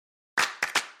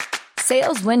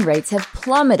sales win rates have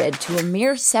plummeted to a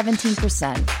mere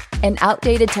 17%, and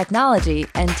outdated technology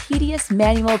and tedious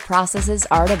manual processes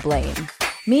are to blame.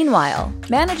 Meanwhile,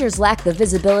 managers lack the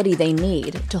visibility they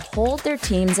need to hold their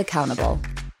teams accountable.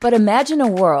 But imagine a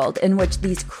world in which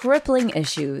these crippling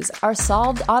issues are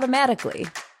solved automatically.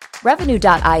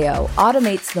 Revenue.io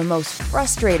automates the most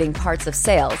frustrating parts of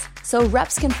sales so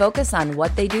reps can focus on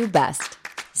what they do best: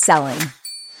 selling.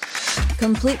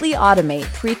 Completely automate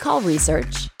pre-call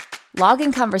research,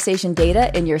 logging conversation data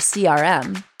in your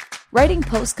CRM, writing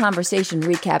post-conversation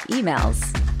recap emails,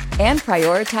 and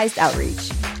prioritized outreach.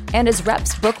 And as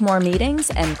reps book more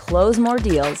meetings and close more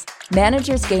deals,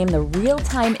 managers gain the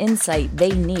real-time insight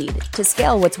they need to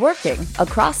scale what's working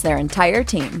across their entire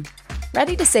team.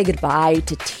 Ready to say goodbye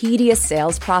to tedious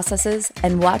sales processes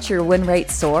and watch your win rate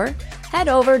soar? Head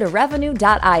over to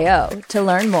revenue.io to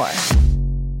learn more.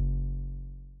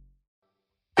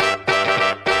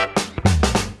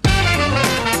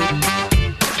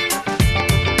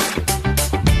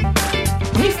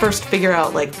 First figure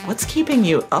out what's keeping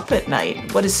you up at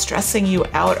night. What is stressing you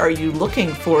out? Are you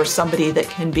looking for somebody that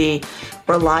can be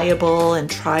reliable and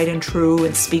tried and true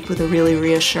and speak with a really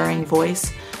reassuring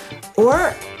voice?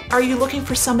 Or are you looking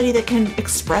for somebody that can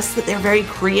express that they're very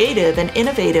creative and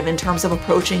innovative in terms of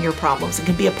approaching your problems and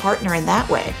can be a partner in that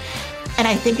way? And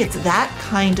I think it's that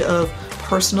kind of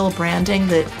personal branding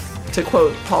that, to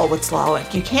quote Paul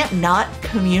Watzlawick, you can't not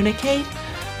communicate.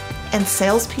 And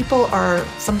salespeople are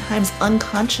sometimes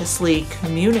unconsciously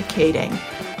communicating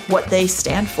what they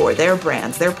stand for, their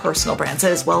brands, their personal brands,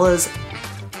 as well as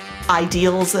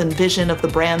ideals and vision of the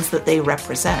brands that they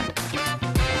represent.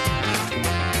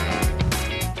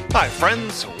 Hi,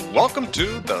 friends. Welcome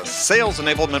to the Sales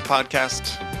Enablement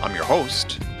Podcast. I'm your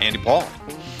host, Andy Paul.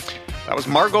 That was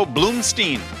Margot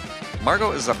Bloomstein.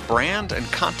 Margot is a brand and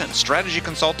content strategy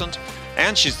consultant,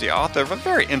 and she's the author of a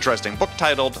very interesting book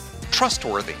titled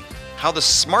Trustworthy: How the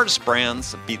Smartest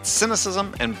Brands Beat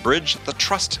Cynicism and Bridge the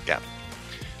Trust Gap.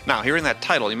 Now, hearing that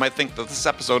title, you might think that this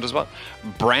episode is about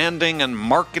branding and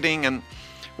marketing. And,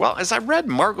 well, as I read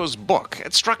Margot's book,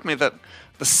 it struck me that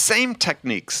the same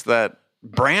techniques that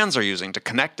brands are using to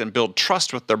connect and build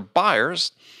trust with their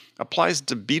buyers applies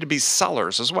to B2B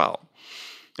sellers as well.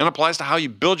 And applies to how you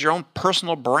build your own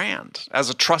personal brand as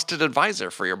a trusted advisor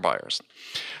for your buyers.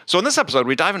 So in this episode,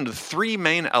 we dive into the three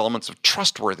main elements of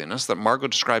trustworthiness that Margot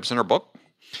describes in her book.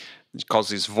 She calls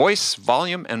these voice,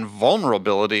 volume, and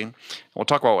vulnerability. And we'll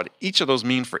talk about what each of those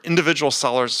mean for individual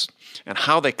sellers and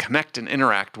how they connect and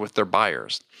interact with their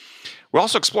buyers. We'll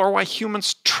also explore why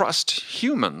humans trust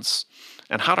humans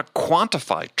and how to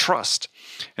quantify trust.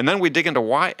 And then we dig into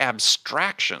why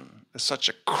abstraction is such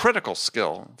a critical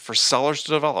skill for sellers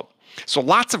to develop. So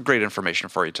lots of great information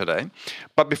for you today.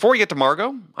 But before we get to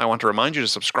Margot, I want to remind you to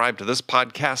subscribe to this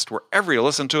podcast wherever you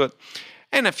listen to it.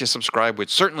 And if you subscribe, we'd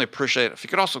certainly appreciate it if you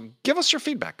could also give us your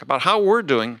feedback about how we're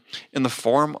doing in the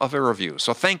form of a review.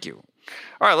 So thank you.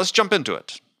 All right, let's jump into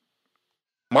it.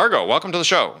 Margot, welcome to the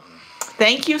show.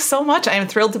 Thank you so much. I am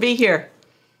thrilled to be here.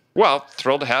 Well,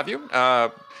 thrilled to have you.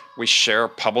 We share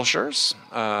publishers,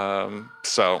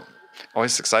 so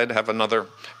always excited to have another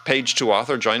page two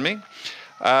author join me.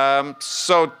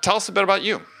 So tell us a bit about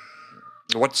you.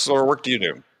 What sort of work do you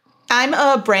do? I'm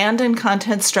a brand and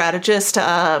content strategist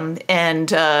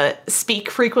and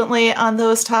speak frequently on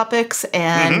those topics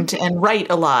and write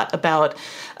a lot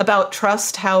about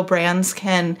trust, how brands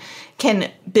can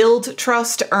build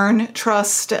trust, earn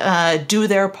trust, do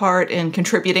their part in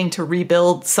contributing to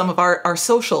rebuild some of our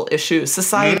social issues,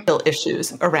 societal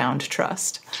issues around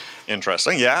trust.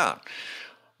 Interesting, yeah.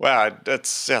 Well,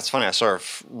 it's funny. I sort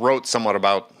of wrote somewhat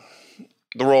about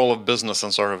the role of business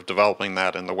and sort of developing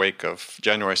that in the wake of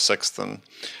January 6th. And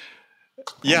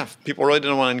yeah, people really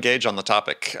didn't want to engage on the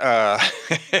topic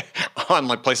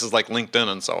on places like LinkedIn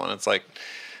and so on. It's like,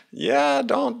 yeah,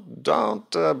 don't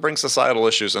bring societal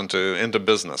issues into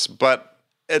business. But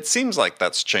it seems like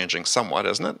that's changing somewhat,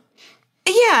 isn't it?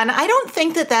 Yeah, and I don't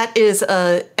think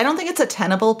I don't think it's a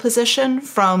tenable position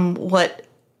from what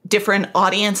different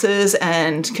audiences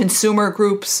and consumer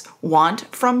groups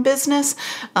want from business.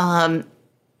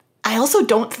 I also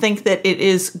don't think that it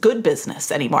is good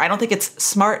business anymore. I don't think it's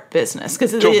smart business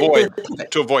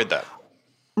to avoid that.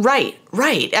 Right.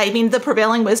 I mean, the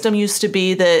prevailing wisdom used to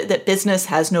be that business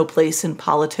has no place in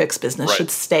politics. Business should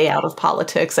stay out of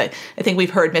politics. I think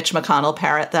we've heard Mitch McConnell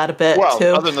parrot that a bit, too.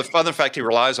 Well, other than the fact he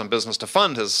relies on business to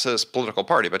fund his political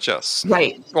party, but yes.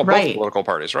 Right. Well, both political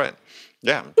parties, right.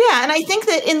 Yeah. Yeah, and I think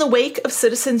that in the wake of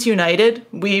Citizens United,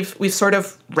 we've sort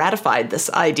of ratified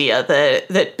this idea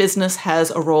that business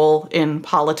has a role in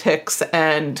politics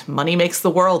and money makes the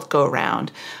world go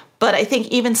round. But I think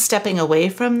even stepping away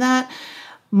from that,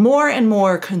 more and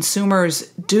more consumers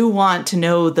do want to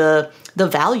know the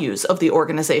values of the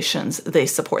organizations they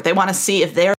support. They want to see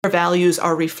if their values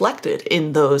are reflected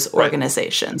in those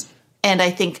organizations. Right. And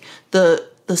I think the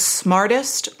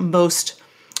smartest, most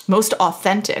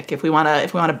authentic, if we want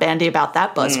to bandy about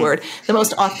that buzzword, the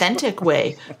most authentic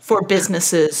way for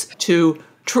businesses to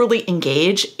truly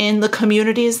engage in the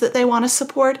communities that they want to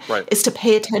support is to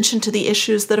pay attention to the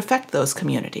issues that affect those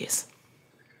communities.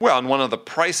 Well, and one of the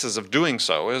prices of doing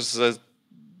so is that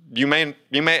you may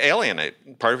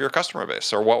alienate part of your customer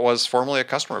base, or what was formerly a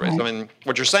customer base. Right. I mean,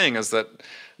 what you're saying is that,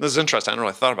 this is interesting, I hadn't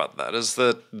really thought about that, is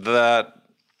that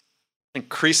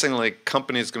increasingly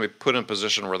companies can be put in a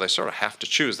position where they sort of have to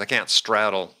choose. They can't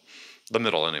straddle the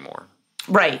middle anymore.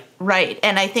 Right.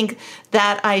 And I think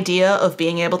that idea of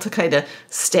being able to kind of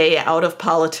stay out of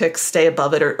politics, stay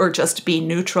above it, or just be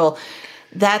neutral,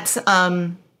 that's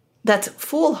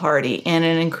foolhardy in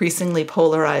an increasingly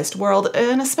polarized world,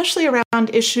 and especially around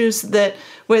issues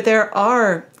where there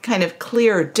are kind of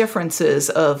clear differences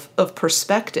of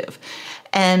perspective.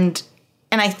 And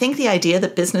I think the idea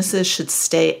that businesses should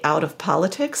stay out of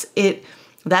politics,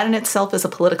 that in itself is a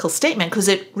political statement, because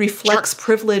it reflects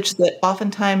privilege that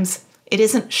oftentimes it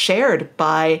isn't shared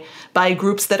by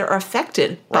groups that are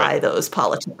affected by those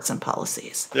politics and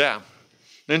policies. Yeah,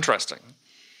 interesting.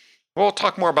 We'll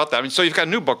talk more about that. I mean, so you've got a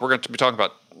new book we're going to be talking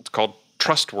about. It's called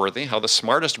Trustworthy: How the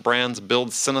Smartest Brands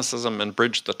Build Cynicism and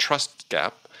Bridge the Trust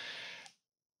Gap.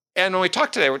 And when we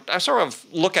talk today, I sort of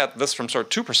look at this from sort of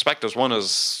two perspectives. One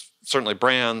is certainly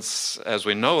brands as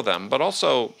we know them, but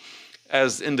also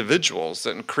as individuals,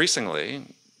 that increasingly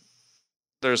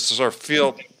there's a sort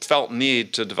of felt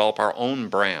need to develop our own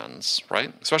brands,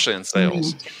 right? Especially in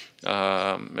sales.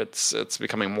 It's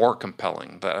becoming more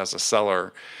compelling that as a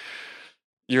seller,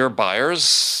 your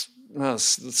buyers,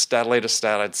 the latest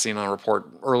stat I'd seen on a report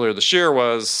earlier this year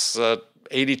was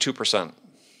 82%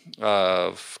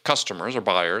 of customers or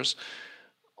buyers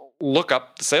look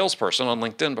up the salesperson on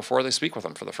LinkedIn before they speak with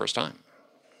them for the first time.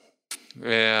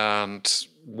 And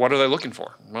what are they looking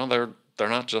for? Well, they're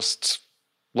not just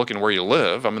looking where you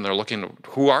live. I mean, they're looking,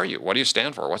 who are you? What do you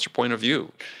stand for? What's your point of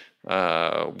view?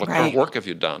 What kind of work have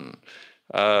you done?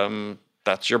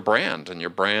 That's your brand, and your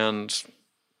brand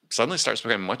suddenly starts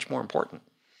becoming much more important.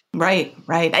 Right.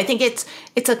 I think it's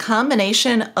a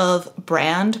combination of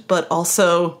brand, but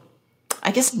also,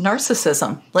 I guess,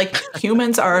 narcissism. Like,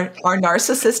 humans are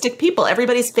narcissistic people.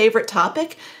 Everybody's favorite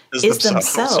topic is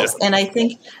themselves. Yeah. And I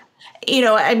think,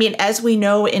 as we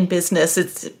know in business,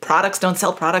 it's products don't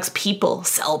sell products, people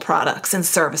sell products and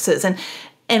services.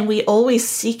 And we always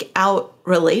seek out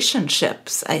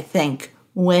relationships, I think,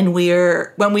 when we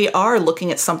are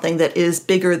looking at something that is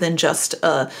bigger than just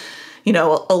a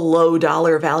low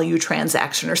dollar value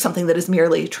transaction, or something that is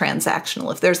merely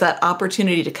transactional. If there's that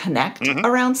opportunity to connect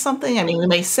around something, I mean, we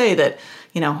may say that,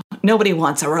 nobody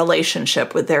wants a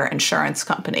relationship with their insurance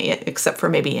company except for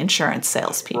maybe insurance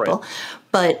salespeople. Right.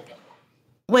 But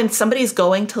when somebody's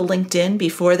going to LinkedIn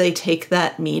before they take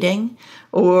that meeting,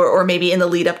 or maybe in the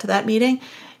lead up to that meeting,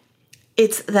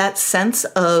 it's that sense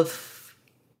of,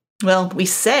 we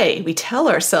tell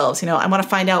ourselves, I want to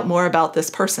find out more about this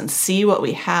person, see what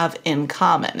we have in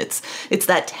common. It's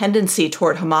that tendency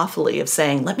toward homophily of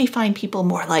saying, let me find people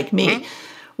more like me,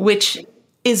 which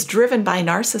is driven by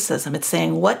narcissism. It's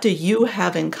saying, what do you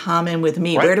have in common with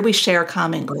me? Right. Where do we share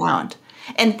common ground?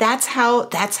 And that's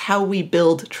how we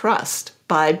build trust,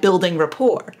 by building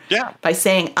rapport. Yeah. By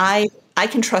saying, I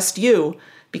can trust you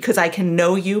because I can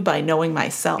know you by knowing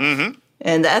myself. Mm-hmm.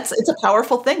 And it's a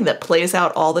powerful thing that plays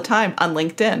out all the time on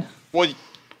LinkedIn. Well,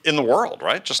 in the world,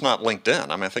 right? Just not LinkedIn.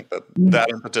 I mean, I think that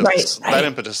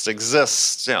impetus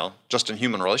exists, just in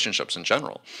human relationships in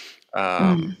general.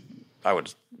 I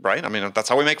would, right? I mean, that's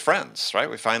how we make friends, right?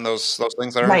 We find those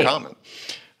things that are in common.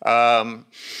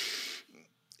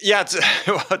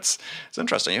 It's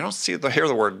interesting. You don't hear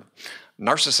the word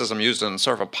narcissism used in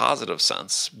sort of a positive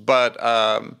sense, but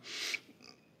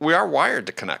we are wired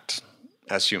to connect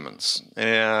as humans.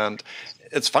 And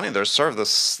it's funny, there's sort of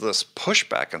this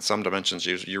pushback in some dimensions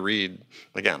you read,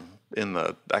 again, in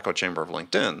the echo chamber of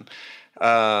LinkedIn,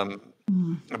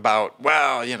 about,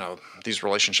 these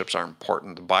relationships are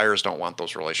important. The buyers don't want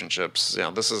those relationships.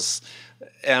 It's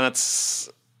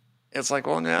like,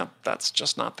 well, yeah, that's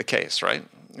just not the case, right?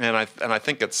 And I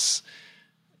think it's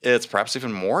perhaps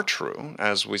even more true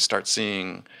as we start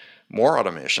seeing more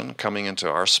automation coming into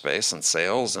our space and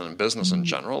sales and business in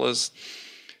general. Is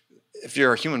if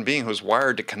you're a human being who's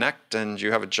wired to connect and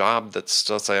you have a job that's,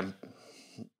 let's say,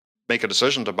 make a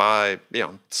decision to buy,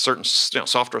 certain,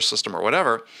 software system or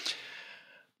whatever,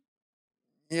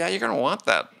 yeah, you're going to want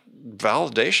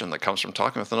validation that comes from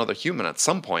talking with another human at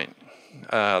some point.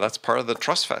 That's part of the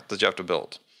trust fact that you have to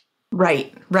build.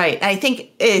 Right, right. I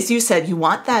think, as you said, you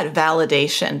want that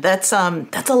validation. That's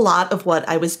a lot of what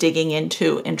I was digging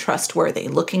into in Trustworthy,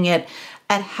 looking at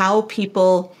how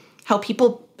people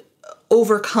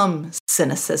overcome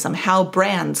cynicism, how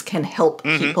brands can help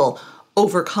people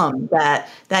overcome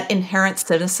that inherent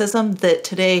cynicism that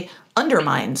today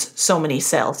undermines so many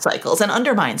sales cycles and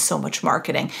undermines so much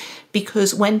marketing.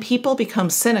 Because when people become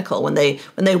cynical, when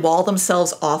they wall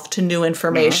themselves off to new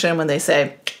information, when they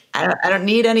say, I don't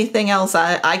need anything else,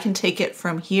 I can take it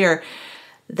from here,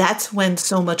 that's when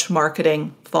so much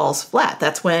marketing falls flat.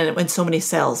 That's when so many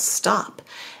sales stop.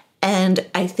 And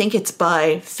I think it's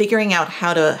by figuring out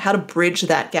how to bridge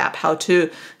that gap, how to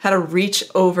reach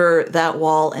over that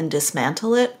wall and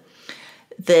dismantle it,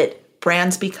 that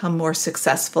brands become more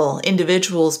successful,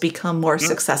 individuals become more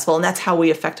successful, and that's how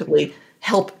we effectively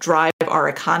help drive our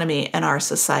economy and our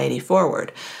society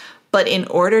forward. But in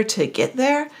order to get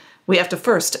there, we have to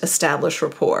first establish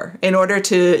rapport. In order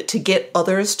to get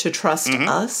others to trust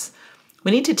us,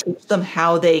 we need to teach them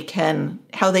how they can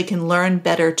learn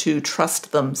better to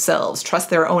trust themselves, trust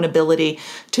their own ability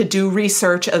to do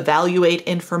research, evaluate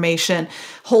information,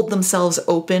 hold themselves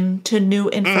open to new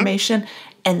information.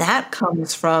 And that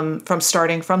comes from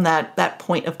starting from that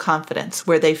point of confidence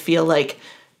where they feel like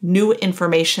new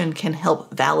information can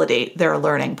help validate their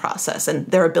learning process and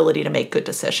their ability to make good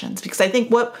decisions. Because I think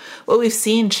what we've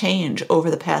seen change over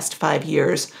the past 5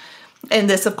 years, and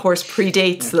this, of course,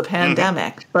 predates the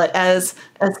pandemic, but as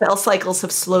sales cycles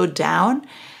have slowed down,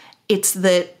 it's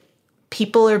that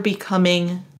people are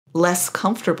becoming less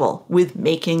comfortable with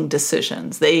making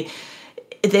decisions.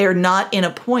 They're not in a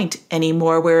point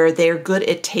anymore where they're good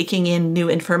at taking in new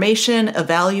information,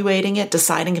 evaluating it,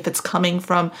 deciding if it's coming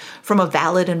from a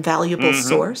valid and valuable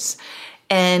source.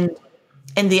 And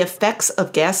the effects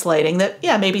of gaslighting that,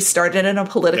 maybe started in a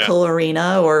political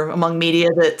arena or among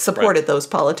media that supported those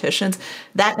politicians,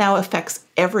 that now affects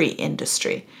every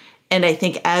industry. And I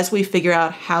think as we figure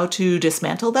out how to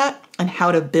dismantle that and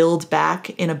how to build back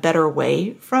in a better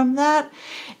way from that,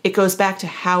 it goes back to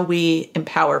how we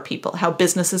empower people, how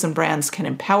businesses and brands can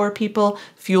empower people,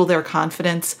 fuel their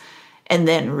confidence, and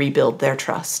then rebuild their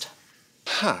trust.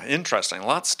 Interesting.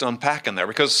 Lots to unpack in there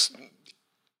because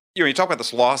you talk about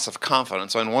this loss of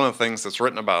confidence, and one of the things that's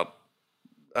written about,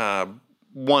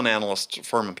 one analyst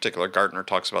firm in particular, Gartner,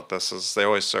 talks about this, is they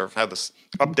always have this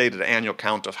updated annual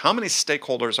count of how many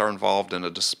stakeholders are involved in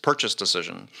a purchase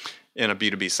decision in a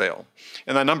B2B sale.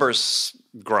 And that number's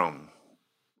grown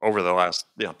over the last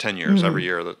 10 years. Every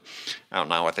year that, I don't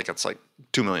know, I think it's like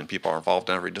 2 million people are involved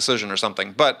in every decision or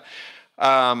something. But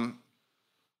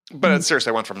it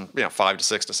seriously went from 5 to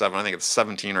 6 to 7. I think it's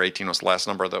 17 or 18 was the last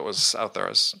number that was out there.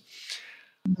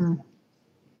 And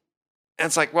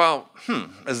it's like, well,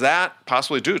 is that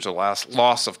possibly due to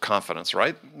loss of confidence,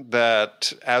 right?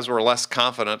 That as we're less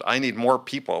confident, I need more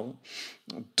people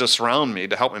to surround me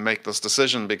to help me make this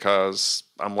decision because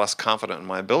I'm less confident in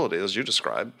my ability, as you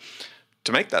described,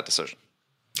 to make that decision.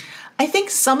 I think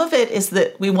some of it is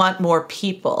that we want more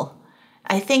people.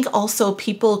 I think also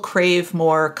people crave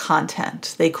more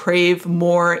content. They crave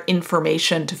more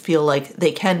information to feel like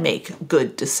they can make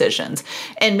good decisions.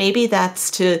 And maybe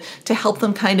that's to help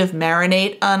them kind of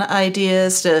marinate on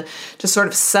ideas, to sort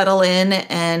of settle in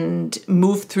and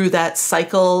move through that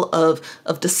cycle of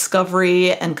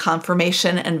discovery and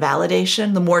confirmation and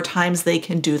validation. The more times they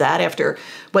can do that after,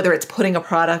 whether it's putting a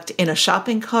product in a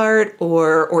shopping cart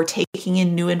or taking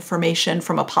in new information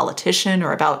from a politician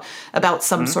or about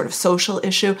some sort of social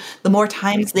issue, the more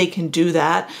times they can do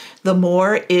that, the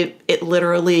more it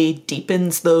literally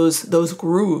deepens those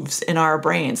grooves in our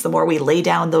brains, the more we lay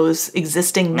down those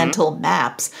existing mental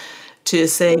maps to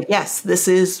say, yes, this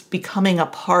is becoming a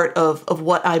part of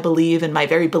what I believe in my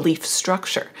very belief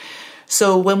structure.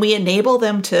 So when we enable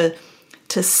them to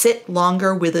sit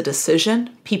longer with a decision,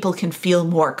 people can feel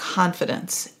more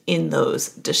confidence in those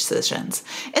decisions.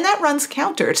 And that runs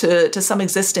counter to some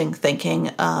existing thinking,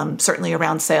 certainly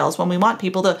around sales, when we want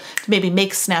people to maybe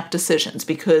make snap decisions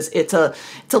because it's a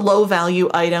low value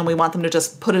item. We want them to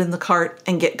just put it in the cart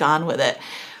and get gone with it.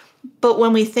 But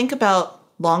when we think about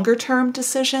longer term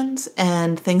decisions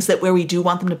and things where we do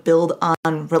want them to build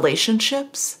on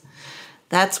relationships,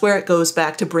 that's where it goes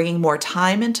back to bringing more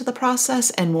time into the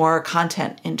process and more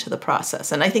content into the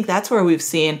process. And I think that's where we've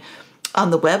seen,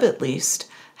 on the web at least,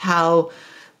 how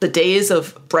the days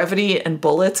of brevity and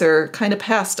bullets are kind of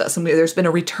past us. And there's been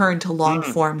a return to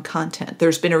long-form content.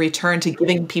 There's been a return to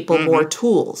giving people more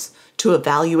tools to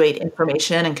evaluate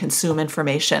information and consume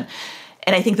information.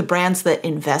 And I think the brands that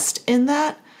invest in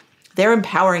that they're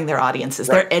empowering their audiences.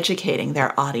 Right. They're educating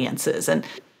their audiences. And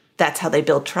that's how they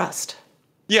build trust.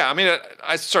 Yeah, I mean,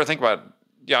 I sort of think about,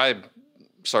 I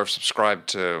sort of subscribe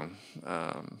to,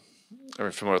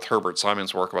 I'm familiar with Herbert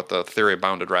Simon's work about the theory of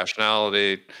bounded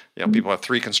rationality. People have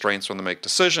three constraints when they make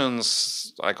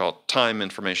decisions. I call it time,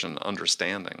 information,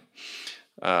 understanding.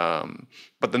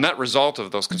 But the net result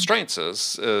of those constraints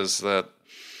is that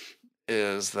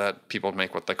people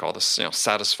make what they call this,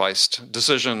 satisfied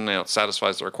decision. It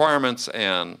satisfies the requirements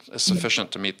and is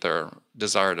sufficient to meet their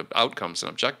desired outcomes and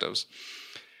objectives.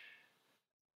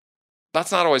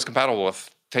 That's not always compatible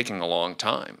with taking a long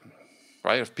time,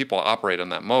 right? If people operate in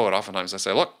that mode, oftentimes they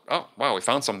say, look, oh, wow, we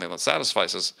found something that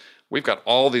satisfies us. We've got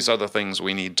all these other things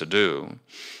we need to do.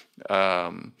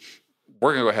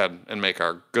 We're going to go ahead and make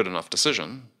our good enough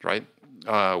decision, right,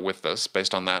 with this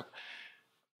based on that.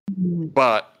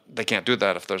 But they can't do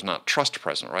that if there's not trust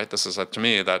present, right? This is, to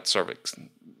me, that sort of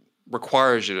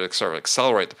requires you to sort of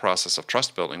accelerate the process of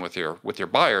trust building with your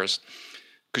buyers,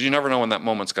 because you never know when that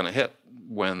moment's going to hit,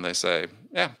 when they say,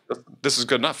 yeah, this is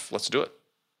good enough, let's do it.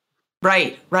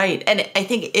 Right. And I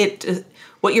think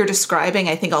what you're describing,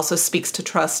 I think also speaks to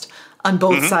trust on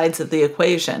both sides of the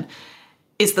equation.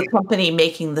 Is the company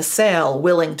making the sale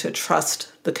willing to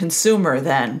trust the consumer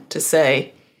then to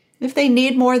say, if they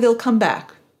need more, they'll come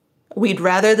back? We'd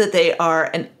rather that they are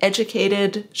an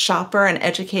educated shopper, an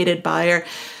educated buyer.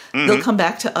 They'll come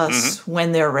back to us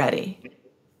when they're ready.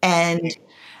 And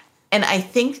I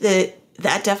think that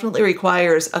definitely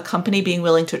requires a company being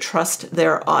willing to trust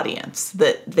their audience,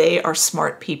 that they are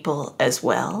smart people as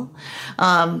well.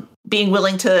 Being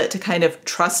willing to kind of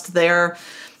trust their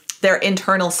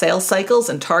internal sales cycles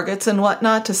and targets and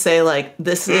whatnot, to say, like,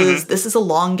 this is a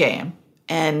long game.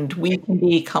 And we can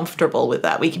be comfortable with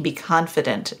that. We can be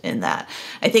confident in that.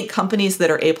 I think companies that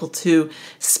are able to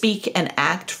speak and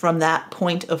act from that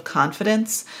point of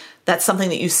confidence, that's something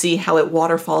that you see how it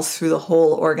waterfalls through the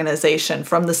whole organization,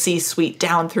 from the C-suite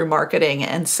down through marketing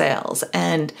and sales.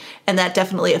 And that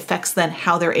definitely affects then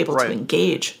how they're able to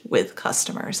engage with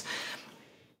customers.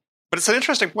 But it's an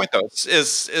interesting point, though,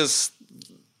 is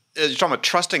you're talking about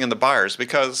trusting in the buyers,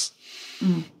 because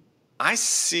I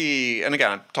see, and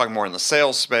again, I'm talking more in the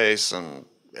sales space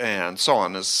and so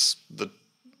on, is the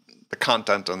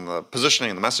content and the positioning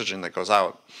and the messaging that goes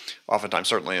out, oftentimes,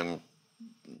 certainly in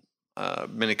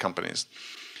many companies.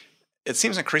 It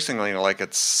seems increasingly like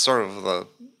it's sort of the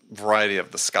variety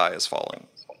of the sky is falling,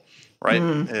 right?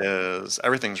 Is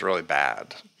everything's really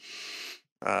bad.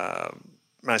 And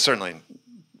I certainly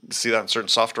see that in certain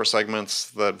software segments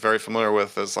that I'm very familiar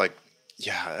with, is like,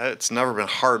 yeah, it's never been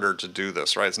harder to do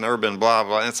this, right? It's never been blah,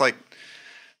 blah. And it's like,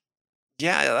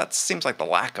 yeah, that seems like the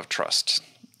lack of trust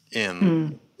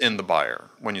in the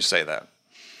buyer when you say that.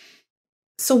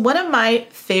 So one of my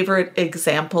favorite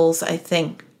examples, I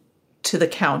think, to the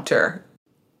counter,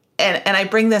 and I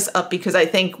bring this up because I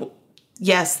think,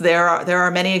 yes, there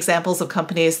are many examples of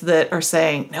companies that are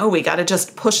saying, no, we got to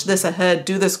just push this ahead,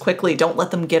 do this quickly, don't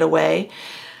let them get away.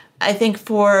 I think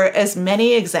for as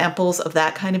many examples of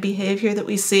that kind of behavior that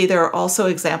we see, there are also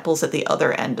examples at the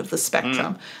other end of the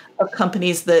spectrum of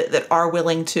companies that are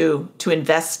willing to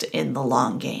invest in the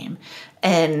long game.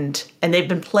 And they've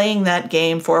been playing that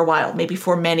game for a while, maybe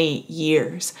for many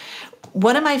years.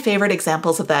 One of my favorite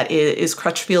examples of that is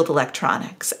Crutchfield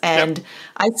Electronics. And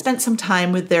I spent some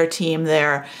time with their team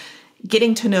there,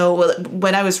 getting to know,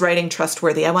 when I was writing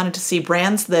Trustworthy, I wanted to see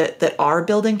brands that are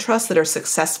building trust, that are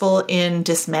successful in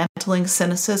dismantling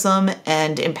cynicism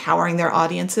and empowering their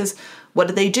audiences. What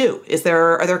do they do?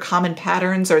 Are there common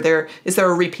patterns? Is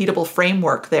there a repeatable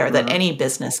framework there that any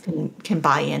business can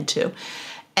buy into?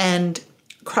 And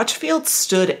Crutchfield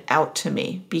stood out to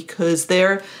me because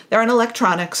they're an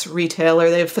electronics retailer.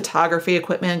 They have photography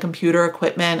equipment, computer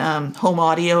equipment, home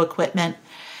audio equipment.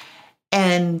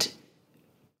 And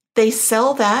they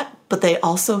sell that, but they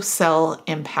also sell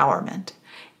empowerment.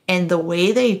 And the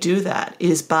way they do that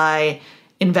is by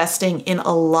investing in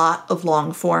a lot of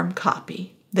long-form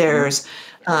copy. There's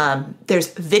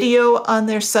video on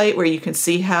their site where you can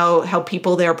see how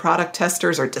people, their product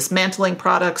testers, are dismantling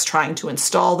products, trying to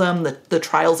install them, the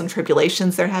trials and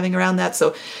tribulations they're having around that.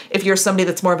 So if you're somebody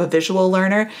that's more of a visual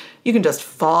learner, you can just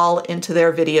fall into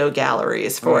their video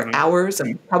galleries for hours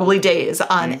and probably days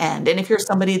on end. And if you're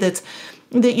somebody that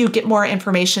you get more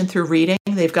information through reading,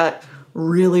 they've got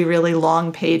really, really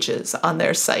long pages on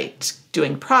their site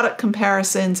doing product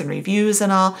comparisons and reviews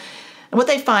and all. And what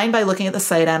they find by looking at the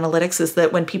site analytics is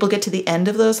that when people get to the end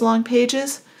of those long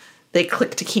pages, they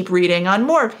click to keep reading on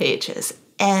more pages.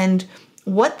 And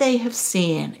what they have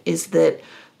seen is that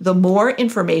the more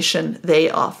information they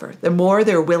offer, the more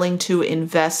they're willing to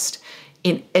invest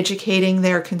in educating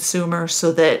their consumer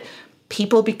so that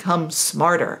people become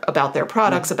smarter about their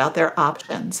products, about their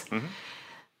options.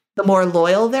 The more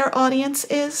loyal their audience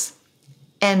is,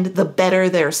 and the better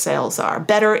their sales are.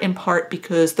 Better in part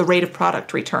because the rate of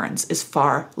product returns is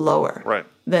far lower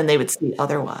than they would see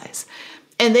otherwise.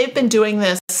 And they've been doing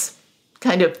this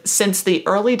kind of since the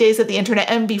early days of the internet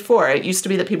and before. It used to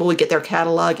be that people would get their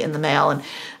catalog in the mail. And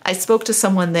I spoke to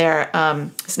someone there,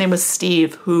 his name was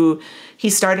Steve, who he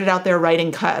started out there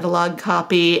writing catalog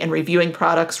copy and reviewing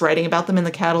products, writing about them in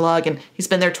the catalog. And he's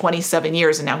been there 27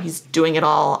 years, and now he's doing it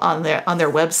all on their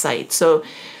website. So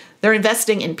they're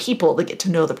investing in people that get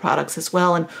to know the products as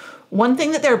well. And one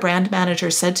thing that their brand manager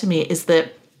said to me is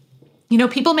that,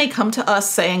 people may come to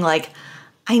us saying like,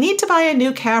 I need to buy a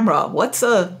new camera. What's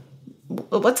a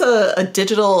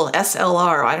digital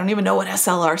SLR? I don't even know what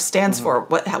SLR stands for.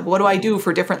 What do I do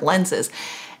for different lenses?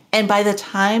 And by the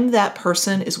time that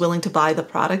person is willing to buy the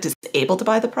product, is able to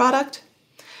buy the product,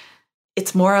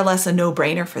 it's more or less a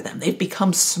no-brainer for them. They've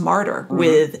become smarter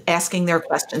with asking their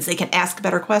questions. They can ask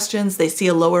better questions. They see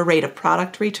a lower rate of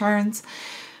product returns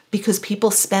because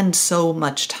people spend so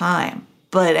much time.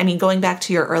 But I mean, going back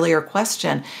to your earlier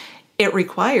question, it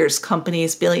requires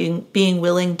companies being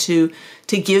willing to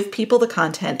give people the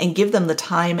content and give them the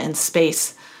time and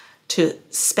space to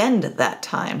spend that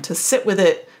time, to sit with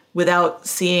it without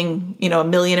seeing,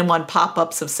 1,000,001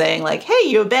 pop-ups of saying like, hey,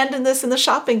 you abandoned this in the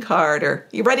shopping cart, or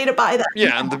you ready to buy that?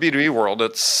 Yeah, in the B2B world,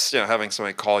 it's having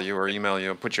somebody call you or email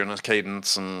you, put you in a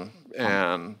cadence and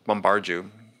bombard you.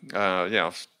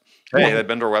 Hey, they've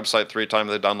been to our website 3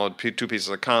 times, they download 2 pieces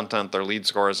of content, their lead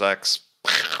score is X,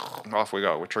 off we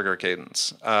go with trigger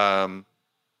cadence.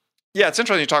 It's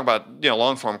interesting you talk about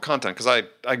long form content, because I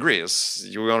agree, is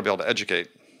you want to be able to educate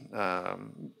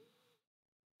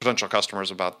potential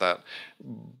customers about that.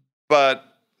 But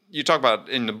you talk about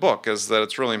in the book is that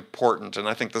it's really important, and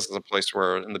I think this is a place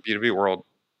where in the B2B world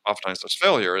oftentimes there's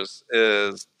failure,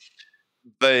 is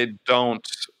they don't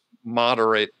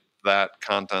moderate that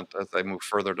content as they move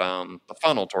further down the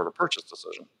funnel toward a purchase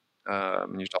decision.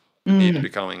 You talk about the need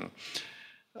becoming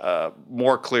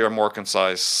more clear, more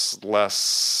concise,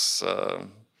 less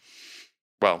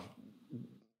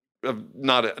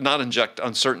not inject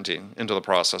uncertainty into the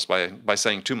process by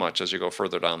saying too much as you go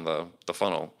further down the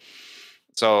funnel.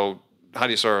 So how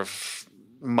do you sort of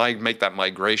make that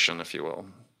migration, if you will?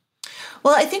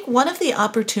 Well, I think one of the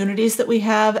opportunities that we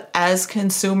have as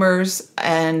consumers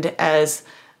and as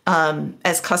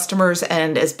customers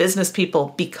and as business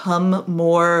people become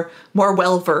more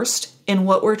well-versed in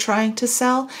what we're trying to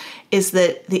sell is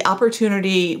that the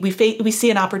opportunity, we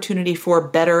see an opportunity for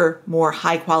better, more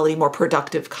high quality, more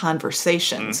productive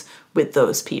conversations with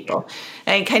those people.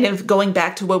 And kind of going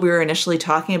back to what we were initially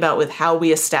talking about with how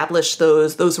we establish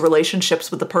those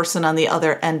relationships with the person on the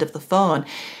other end of the phone,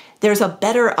 there's a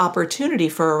better opportunity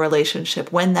for a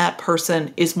relationship when that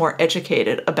person is more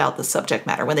educated about the subject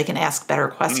matter, when they can ask better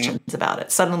questions about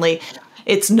it. Suddenly,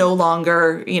 it's no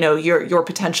longer, your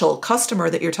potential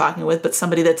customer that you're talking with, but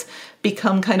somebody that's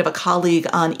become kind of a colleague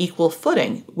on equal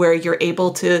footing, where you're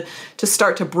able to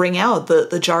start to bring out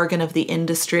the jargon of the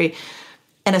industry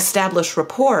and establish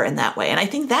rapport in that way. And I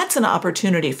think that's an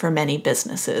opportunity for many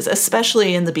businesses,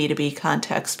 especially in the B2B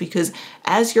context, because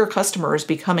as your customer is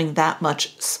becoming that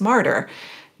much smarter,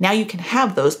 now you can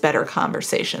have those better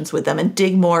conversations with them and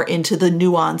dig more into the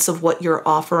nuance of what you're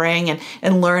offering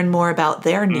and learn more about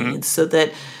their needs, so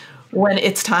that when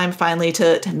it's time finally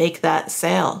to make that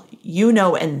sale,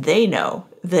 and they know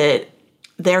that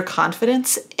their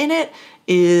confidence in it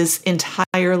is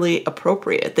entirely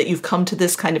appropriate, that you've come to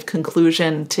this kind of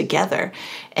conclusion together.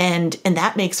 And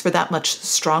that makes for that much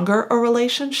stronger a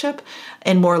relationship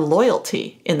and more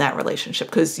loyalty in that relationship,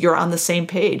 because you're on the same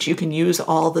page. You can use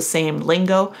all the same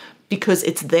lingo because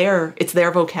it's their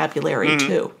vocabulary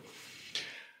too.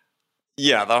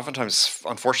 Yeah, that oftentimes,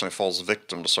 unfortunately, falls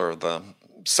victim to sort of the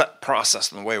set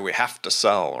process and the way we have to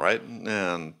sell, right?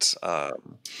 And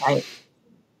Right.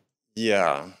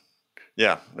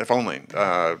 Yeah, if only.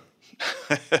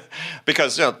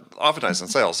 Because oftentimes in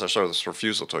sales, there's sort of this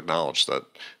refusal to acknowledge that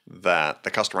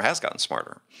the customer has gotten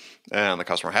smarter, and the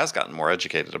customer has gotten more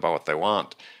educated about what they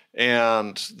want,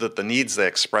 and that the needs they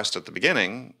expressed at the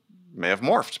beginning may have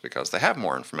morphed because they have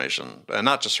more information, and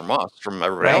not just from us, from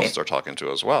everybody else they're talking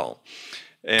to as well.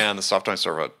 And it's oftentimes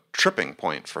sort of a tripping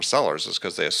point for sellers, is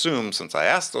because they assume, since I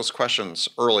asked those questions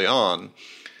early on,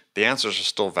 the answers are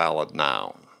still valid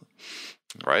now.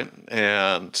 Right.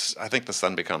 And I think this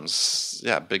then becomes,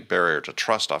 a big barrier to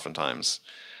trust oftentimes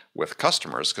with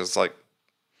customers, because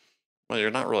well, you're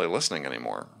not really listening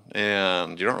anymore.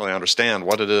 And you don't really understand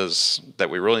what it is that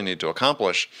we really need to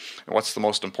accomplish and what's the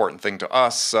most important thing to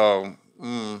us. So,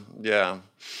 yeah,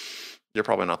 you're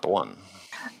probably not the one.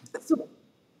 So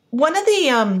one of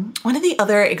the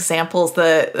other examples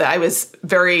that I was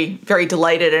very, very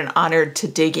delighted and honored to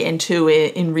dig into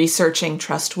in researching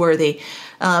Trustworthy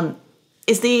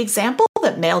is the example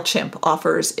that MailChimp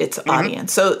offers its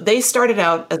audience. So they started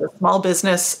out as a small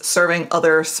business serving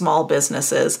other small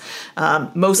businesses,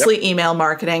 mostly email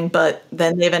marketing, but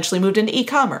then they eventually moved into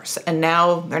e-commerce. And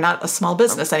now they're not a small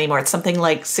business anymore. It's something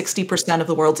like 60% of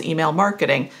the world's email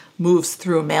marketing moves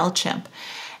through MailChimp.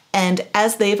 And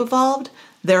as they've evolved,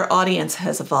 their audience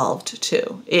has evolved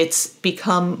too. It's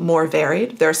become more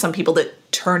varied. There are some people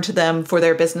that turn to them for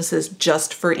their businesses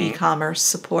just for e-commerce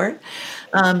support.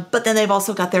 But then they've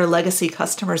also got their legacy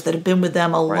customers that have been with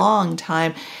them a long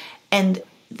time. And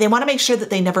they want to make sure that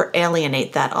they never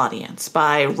alienate that audience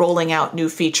by rolling out new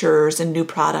features and new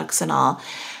products and all.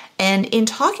 And in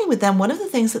talking with them, one of the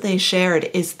things that they shared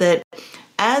is that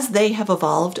as they have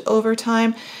evolved over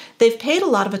time, they've paid a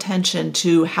lot of attention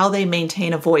to how they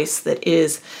maintain a voice that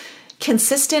is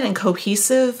consistent and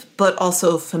cohesive, but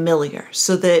also familiar,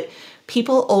 so that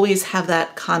people always have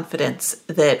that confidence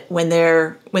that when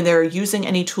they're using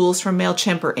any tools from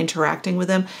MailChimp or interacting with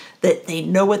them, that they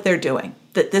know what they're doing,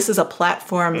 that this is a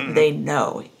platform they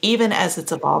know, even as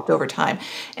it's evolved over time.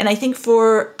 And I think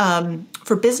for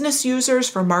business users,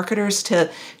 for marketers to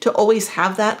always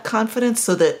have that confidence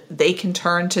so that they can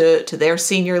turn to their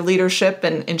senior leadership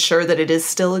and ensure that it is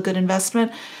still a good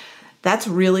investment, that's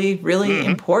really, really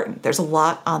important. There's a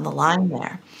lot on the line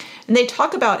there. And they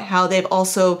talk about how they've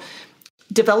also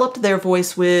developed their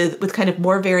voice with kind of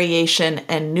more variation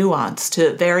and nuance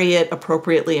to vary it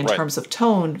appropriately in terms of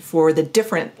tone for the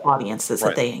different audiences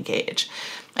that they engage.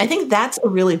 I think that's a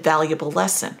really valuable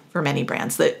lesson for many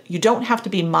brands, that you don't have to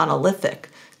be monolithic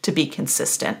to be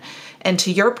consistent. And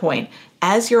to your point,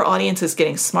 as your audience is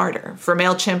getting smarter, for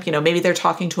MailChimp, maybe they're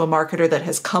talking to a marketer that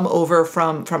has come over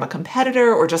from a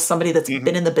competitor or just somebody that's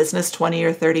been in the business 20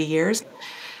 or 30 years.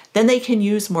 Then they can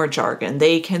use more jargon.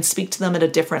 They can speak to them at a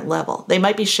different level. They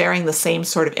might be sharing the same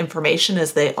sort of information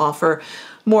as they offer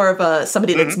more of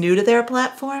somebody that's new to their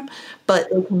platform, but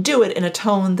they can do it in a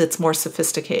tone that's more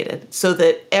sophisticated so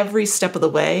that every step of the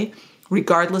way,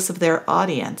 regardless of their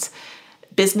audience,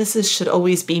 businesses should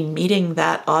always be meeting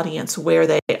that audience where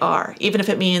they are, even if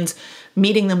it means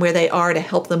meeting them where they are to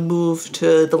help them move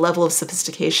to the level of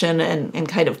sophistication and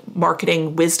kind of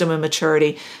marketing wisdom and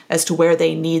maturity as to where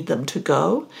they need them to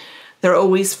go. They're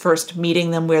always first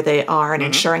meeting them where they are and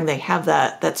ensuring they have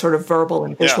that sort of verbal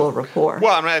and visual rapport.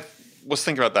 Well, I mean, I was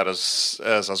thinking about that as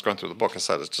I was going through the book. I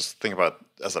said, it's just think about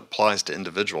as it applies to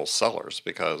individual sellers,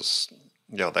 because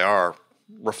they are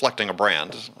reflecting a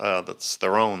brand that's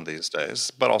their own these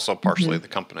days, but also partially the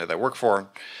company they work for.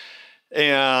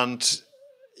 And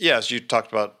as you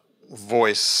talked about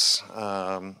voice,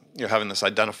 having this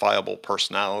identifiable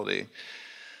personality.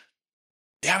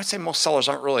 I would say most sellers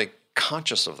aren't really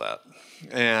conscious of that.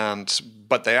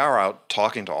 But they are out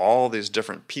talking to all these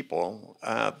different people.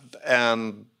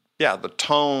 The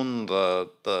tone,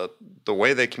 the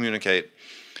way they communicate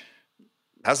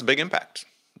has a big impact.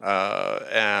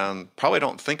 And probably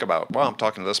don't think about, well, I'm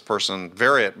talking to this person,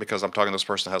 vary it because I'm talking to this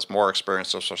person that has more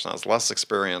experience, this person has less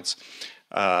experience.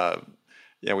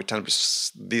 We tend to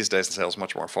be, these days in sales,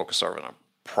 much more focused on a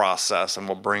process, and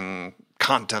we'll bring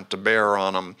content to bear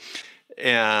on them.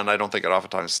 And I don't think it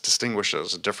oftentimes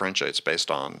differentiates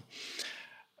based on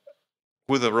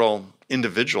who the real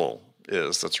individual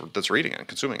is that's reading it and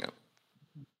consuming it.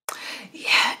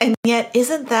 Yeah, and yet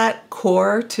isn't that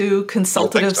core to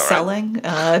consultative selling,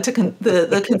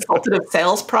 the consultative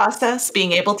sales process,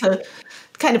 being able to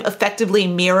kind of effectively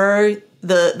mirror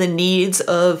the needs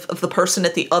of the person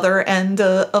at the other end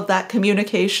of that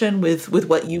communication with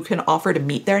what you can offer to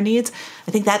meet their needs?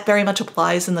 I think that very much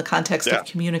applies in the context of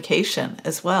communication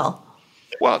as well.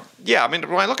 Well, yeah, I mean,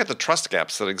 when I look at the trust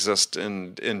gaps that exist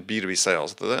in B2B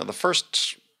sales, the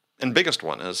first and biggest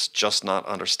one is just not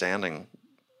understanding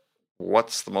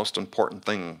what's the most important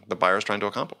thing the buyer's trying to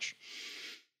accomplish.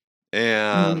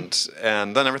 And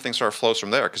then everything sort of flows from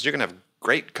there, because you can have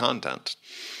great content,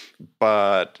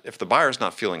 but if the buyer's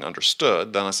not feeling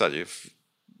understood, then I said the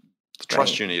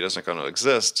trust you need isn't going to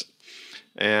exist,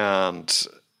 and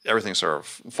everything sort of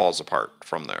falls apart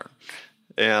from there.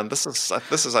 And this is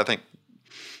I think,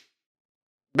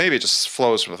 maybe it just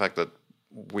flows from the fact that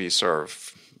we sort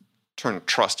of turn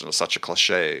trust into such a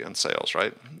cliche in sales,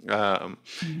 right? And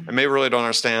maybe really don't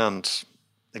understand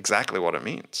exactly what it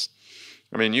means.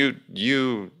 I mean,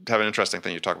 you have an interesting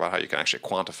thing. You talk about how you can actually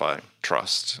quantify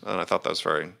trust, and I thought that was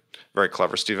very, very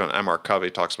clever. Stephen M. R. Covey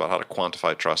talks about how to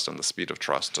quantify trust and the speed of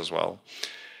trust as well.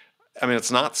 I mean,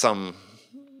 it's not some,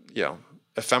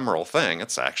 ephemeral thing.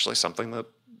 It's actually something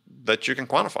that you can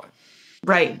quantify.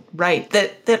 Right.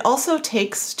 That also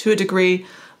takes, to a degree,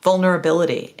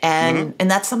 vulnerability. And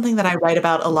that's something that I write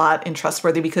about a lot in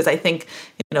Trustworthy, because I think,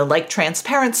 like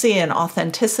transparency and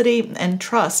authenticity and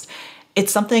trust,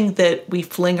 it's something that we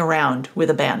fling around with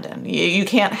abandon. You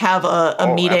can't have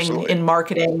a meeting absolutely. in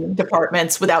marketing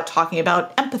departments without talking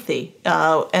about empathy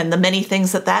and the many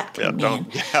things that can mean.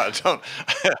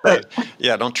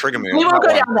 Don't trigger me. We won't go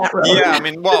down that road. Yeah, I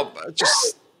mean, well,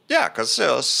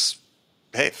 because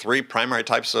three primary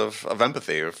types of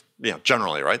empathy,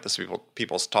 generally, right? This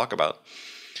people talk about,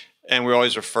 and we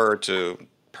always refer to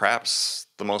perhaps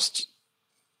the most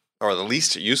or the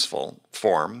least useful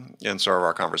form in sort of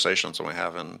our conversations when we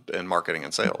have in marketing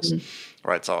and sales,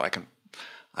 right? So I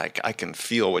can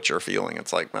feel what you're feeling.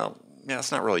 It's like, well, yeah,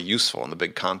 it's not really useful in the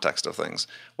big context of things.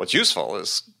 What's useful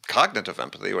is cognitive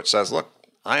empathy, which says, look,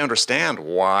 I understand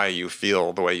why you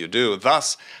feel the way you do.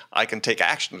 Thus, I can take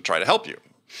action to try to help you.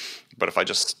 But if I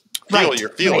just feel your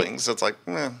feelings, it's like,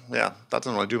 that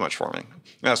doesn't really do much for me.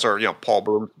 Yeah, so Paul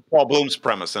Bloom's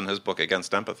premise in his book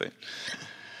Against Empathy.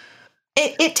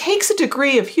 It takes a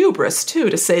degree of hubris, too,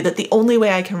 to say that the only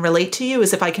way I can relate to you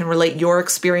is if I can relate your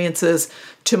experiences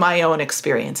to my own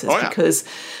experiences, because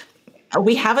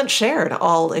we haven't shared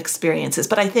all experiences.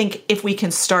 But I think if we can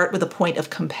start with a point of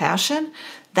compassion,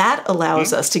 that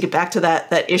allows us to get back to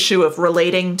that issue of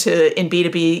relating to, in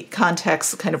B2B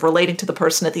context, kind of relating to the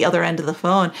person at the other end of the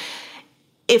phone.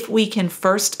 If we can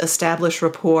first establish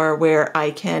rapport where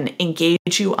I can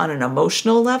engage you on an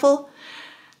emotional level,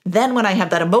 then when I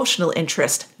have that emotional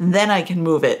interest, then I can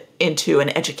move it into an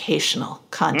educational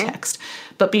context.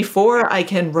 But before I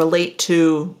can relate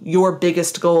to your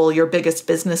biggest goal, your biggest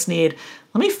business need,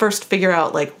 let me first figure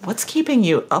out, what's keeping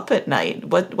you up at night?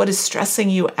 What is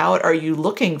stressing you out? Are you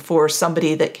looking for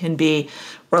somebody that can be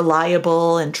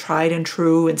reliable and tried and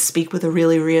true and speak with a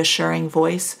really reassuring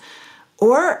voice?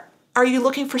 Or are you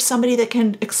looking for somebody that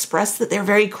can express that they're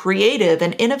very creative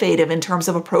and innovative in terms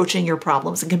of approaching your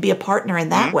problems and can be a partner in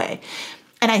that way?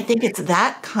 And I think it's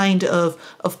that kind of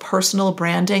personal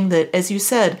branding that, as you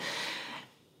said,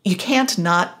 you can't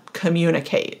not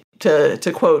communicate.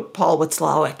 To quote Paul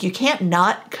Watzlawick, you can't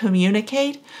not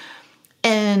communicate.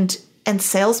 And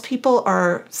salespeople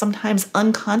are sometimes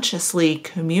unconsciously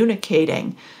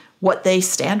communicating what they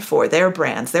stand for, their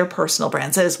brands, their personal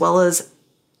brands, as well as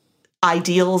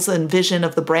ideals and vision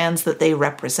of the brands that they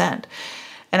represent.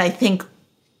 And I think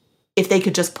if they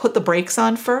could just put the brakes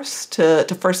on first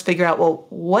to first figure out, well,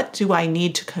 what do I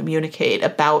need to communicate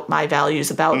about my values,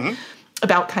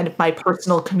 about kind of my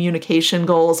personal communication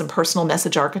goals and personal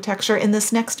message architecture in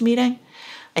this next meeting,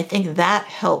 I think that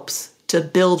helps to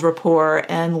build rapport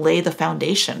and lay the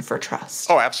foundation for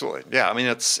trust. Oh, absolutely. Yeah. I mean,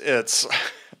 it's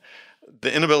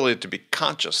the inability to be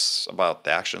conscious about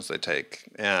the actions they take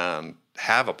and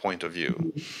have a point of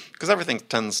view, because everything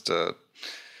tends to,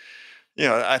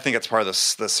 I think it's part of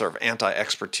this sort of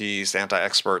anti-expertise,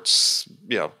 anti-experts,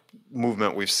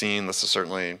 movement we've seen. This is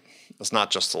certainly, it's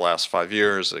not just the last 5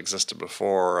 years. It existed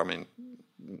before. I mean,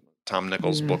 Tom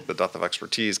Nichols' book, The Death of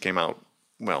Expertise, came out,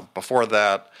 before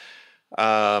that.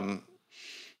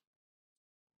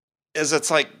 It's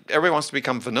like everybody wants to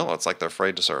become vanilla. It's like they're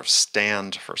afraid to sort of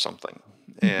stand for something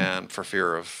and for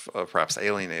fear of perhaps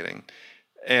alienating.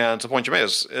 And the point you made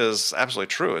is absolutely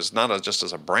true. It's not just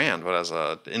as a brand, but as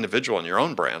an individual in your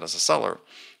own brand, as a seller,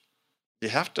 you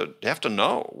have to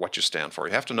know what you stand for.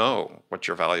 You have to know what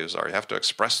your values are. You have to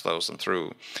express those, and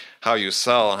through how you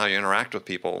sell and how you interact with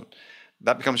people,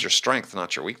 that becomes your strength,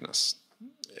 not your weakness.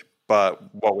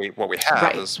 But what we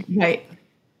have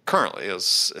currently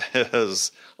is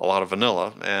a lot of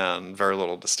vanilla and very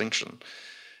little distinction,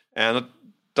 and it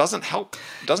doesn't help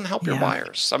your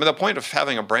buyers. I mean, the point of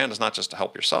having a brand is not just to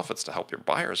help yourself, it's to help your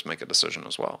buyers make a decision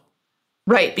as well.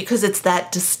 Right, because it's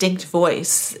that distinct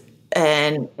voice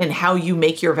and how you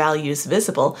make your values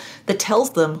visible that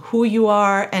tells them who you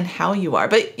are and how you are.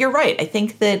 But you're right. I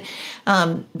think that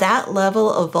that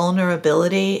level of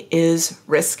vulnerability is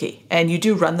risky, and you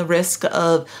do run the risk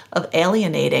of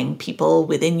alienating people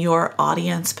within your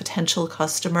audience, potential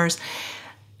customers.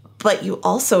 But you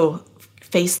also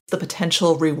face the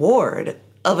potential reward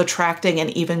of attracting an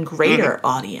even greater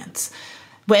audience.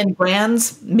 When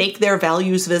brands make their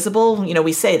values visible,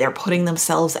 we say they're putting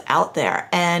themselves out there.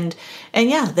 And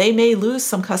yeah, they may lose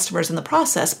some customers in the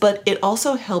process, but it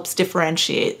also helps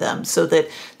differentiate them so that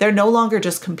they're no longer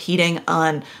just competing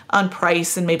on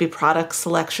price and maybe product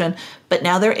selection, but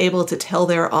now they're able to tell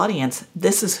their audience,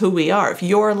 this is who we are. If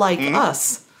you're like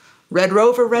us, Red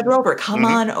Rover, come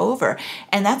on over.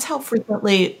 And that's how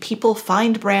frequently people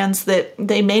find brands that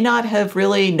they may not have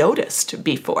really noticed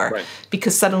before,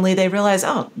 because suddenly they realize,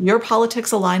 oh, your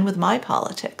politics align with my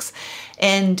politics.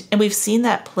 And we've seen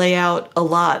that play out a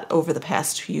lot over the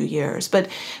past few years. But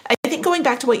I think going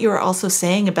back to what you were also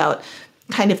saying about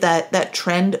kind of that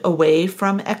trend away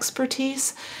from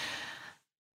expertise,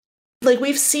 like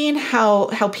we've seen how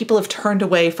people have turned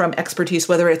away from expertise,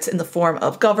 whether it's in the form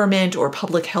of government or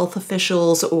public health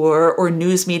officials or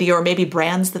news media or maybe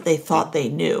brands that they thought they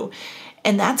knew.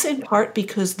 And that's in part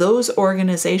because those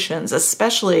organizations,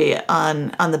 especially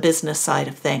on the business side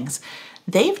of things,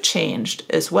 they've changed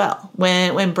as well.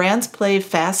 When brands play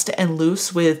fast and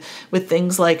loose with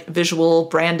things like visual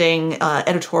branding,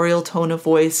 editorial tone of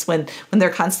voice, when they're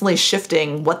constantly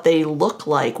shifting what they look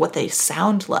like, what they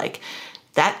sound like,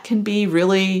 that can be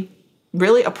really,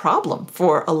 really a problem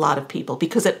for a lot of people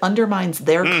because it undermines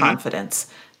their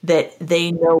confidence that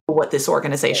they know what this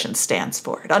organization stands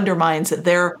for. It undermines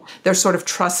their sort of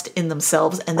trust in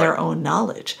themselves and their own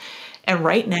knowledge. And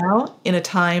right now, in a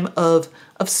time of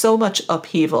so much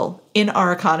upheaval in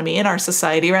our economy, in our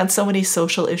society, around so many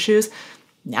social issues,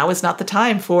 now is not the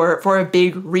time for a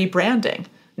big rebranding.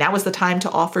 Now is the time to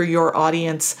offer your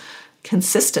audience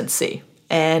consistency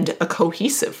and a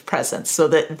cohesive presence so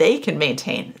that they can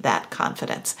maintain that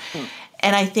confidence.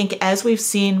 And I think as we've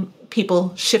seen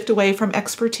people shift away from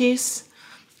expertise,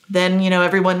 then,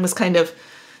 everyone was kind of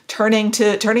turning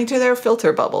to their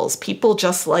filter bubbles. People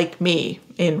just like me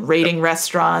in rating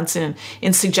restaurants and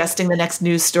in suggesting the next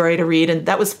news story to read. And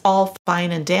that was all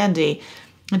fine and dandy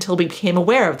until we became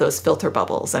aware of those filter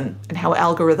bubbles and how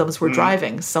algorithms were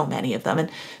driving so many of them.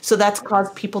 And so that's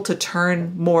caused people to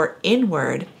turn more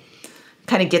inward.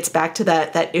 Kind of gets back to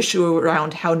that issue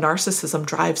around how narcissism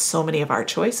drives so many of our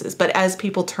choices. But as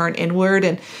people turn inward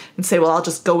and say, well, I'll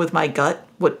just go with my gut,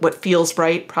 what feels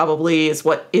right probably is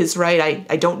what is right,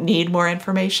 I don't need more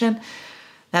information,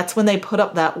 that's when they put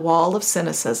up that wall of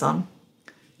cynicism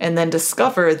and then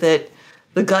discover that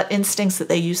the gut instincts that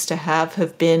they used to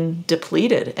have been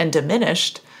depleted and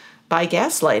diminished by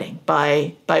gaslighting,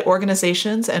 by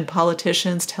organizations and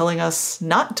politicians telling us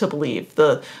not to believe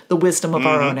the wisdom of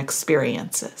our own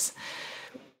experiences.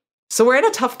 So we're in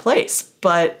a tough place,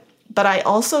 but I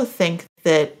also think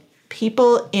that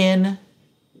people in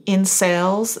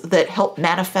sales that help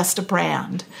manifest a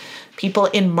brand, people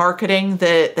in marketing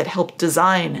that help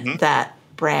design that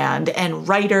brand, and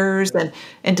writers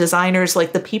and designers,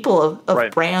 like the people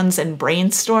of brands and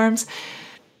brainstorms,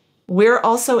 we're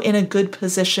also in a good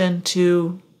position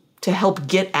to help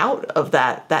get out of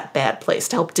that bad place,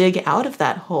 to help dig out of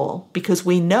that hole, because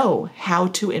we know how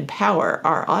to empower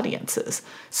our audiences.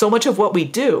 So much of what we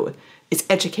do is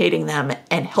educating them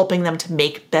and helping them to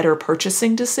make better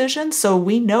purchasing decisions. So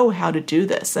we know how to do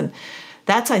this. And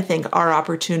that's, I think, our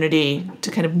opportunity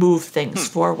to kind of move things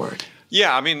forward.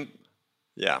 Yeah,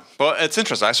 Well, it's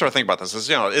interesting. I sort of think about this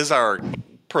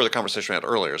per the conversation we had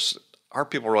earlier, are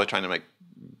people really trying to make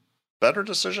better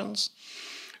decisions,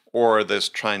 or are they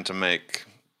trying to make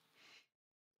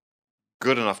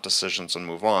good enough decisions and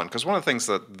move on? Because one of the things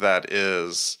that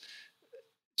is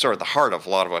sort of the heart of a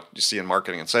lot of what you see in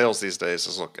marketing and sales these days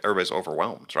is, look, everybody's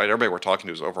overwhelmed, right? Everybody we're talking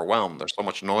to is overwhelmed. There's so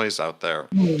much noise out there,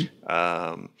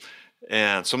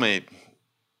 and so many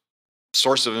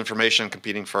sources of information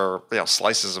competing for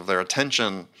slices of their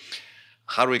attention.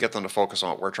 How do we get them to focus on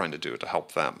what we're trying to do to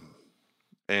help them?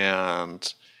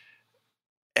 And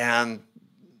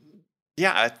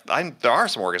yeah, there are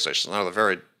some organizations now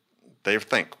they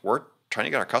think we're trying to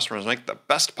get our customers to make the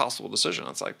best possible decision.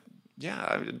 It's like, yeah,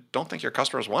 I don't think your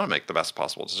customers want to make the best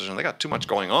possible decision. They got too much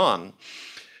going on.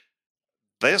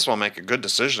 They just want to make a good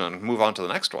decision and move on to the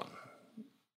next one.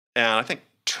 And I think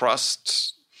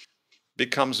trust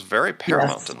becomes very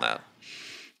paramount in that,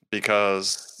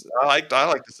 because I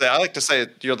like to say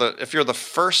if you're the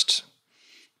first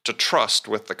to trust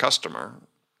with the customer,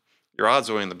 your odds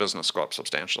of winning the business go up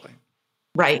substantially.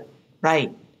 Right.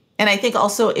 And I think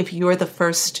also if you're the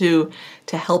first to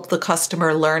help the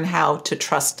customer learn how to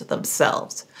trust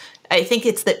themselves, I think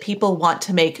it's that people want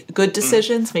to make good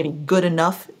decisions, maybe good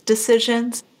enough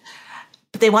decisions,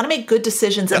 but they want to make good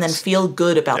decisions and then feel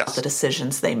good about the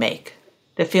decisions they make.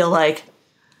 They feel like,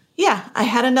 Yeah, I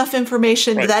had enough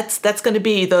information. Right. That's going to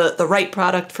be the right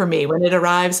product for me. When it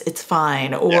arrives, it's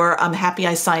fine. Or I'm happy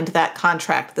I signed that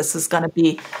contract. It's going to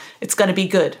be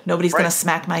good. Nobody's going Right. to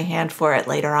smack my hand for it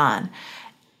later on.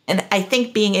 And I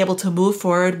think being able to move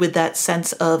forward with that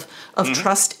sense of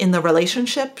trust in the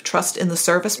relationship, trust in the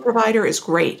service provider is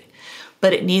great.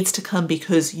 But it needs to come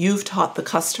because you've taught the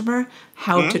customer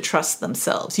how to trust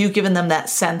themselves. You've given them that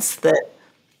sense that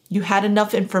you had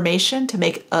enough information to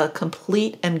make a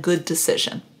complete and good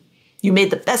decision. You made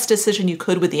the best decision you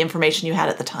could with the information you had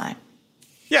at the time.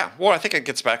 Yeah. Well, I think it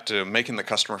gets back to making the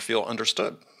customer feel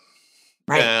understood.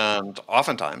 Right. And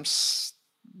oftentimes,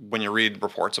 when you read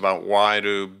reports about why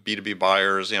do B2B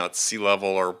buyers, at C-level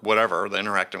or whatever, they're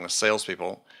interacting with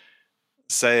salespeople,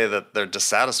 say that they're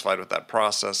dissatisfied with that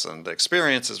process and the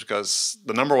experience is because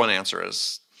the number one answer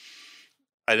is,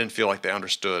 I didn't feel like they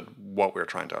understood what we were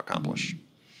trying to accomplish.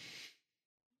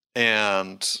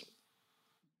 And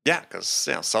yeah, because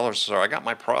sellers are, I got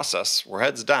my process, we're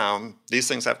heads down, these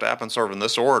things have to happen sort of in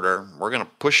this order, we're going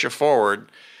to push you forward.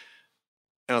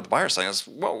 The buyer's saying is,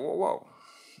 whoa.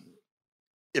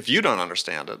 If you don't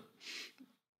understand it,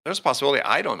 there's a possibility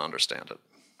I don't understand it,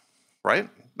 right?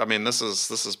 I mean, this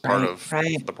is part of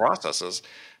the process is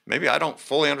maybe I don't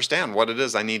fully understand what it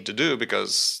is I need to do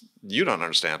because you don't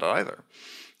understand it either.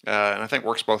 And I think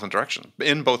works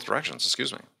in both directions,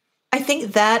 excuse me. I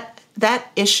think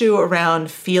that issue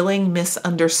around feeling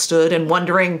misunderstood and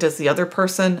wondering, does the other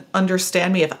person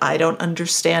understand me if I don't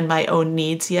understand my own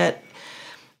needs yet?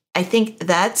 I think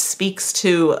that speaks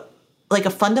to like a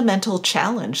fundamental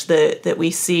challenge that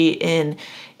we see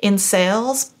in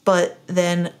sales, but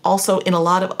then also in a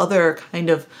lot of other kind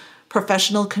of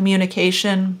professional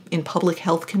communication, in public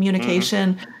health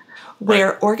communication,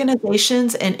 where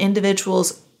organizations and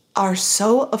individuals are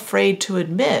so afraid to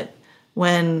admit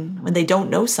when they don't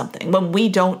know something, when we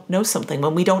don't know something,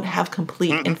 when we don't have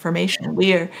complete information.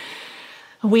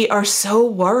 We are so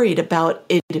worried about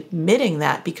admitting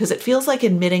that because it feels like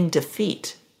admitting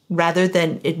defeat rather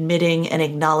than admitting and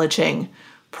acknowledging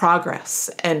progress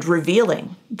and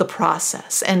revealing the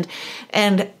process. And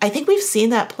I think we've seen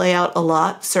that play out a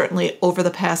lot, certainly over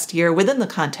the past year within the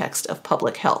context of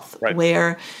public health,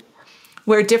 where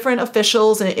different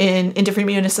officials in different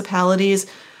municipalities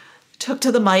took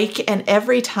to the mic, and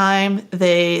every time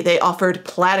they offered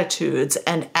platitudes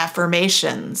and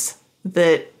affirmations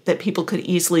that people could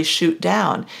easily shoot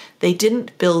down, they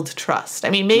didn't build trust. I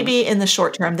mean, maybe in the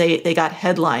short term, they got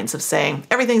headlines of saying,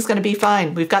 everything's going to be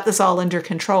fine, we've got this all under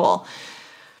control.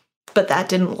 But that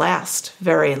didn't last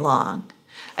very long.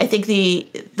 I think the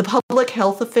public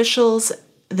health officials,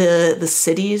 the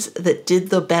cities that did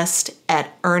the best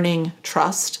at earning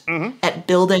trust, at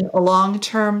building a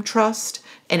long-term trust,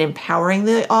 and empowering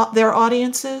their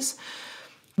audiences,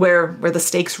 where the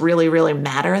stakes really, really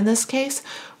matter in this case,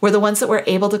 were the ones that were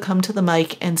able to come to the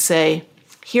mic and say,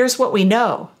 here's what we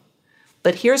know,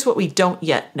 but here's what we don't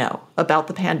yet know about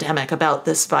the pandemic, about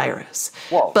this virus.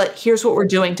 Whoa. But here's what we're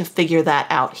doing to figure that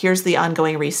out. Here's the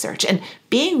ongoing research. And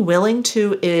being willing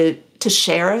to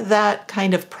share that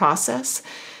kind of process,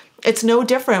 it's no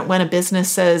different when a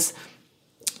business says,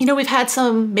 we've had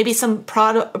some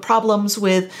problems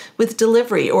with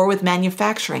delivery or with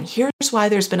manufacturing. Here's why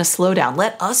there's been a slowdown.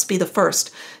 Let us be the first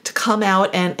to come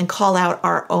out and call out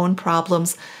our own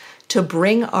problems to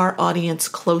bring our audience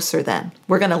closer then.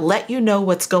 We're going to let you know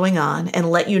what's going on and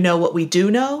let you know what we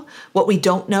do know, what we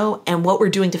don't know, and what we're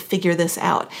doing to figure this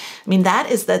out. I mean,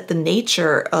 that is the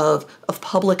nature of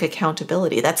public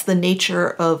accountability. That's the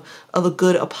nature of a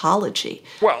good apology.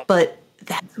 Well, but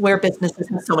that's where businesses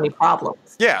have so many problems.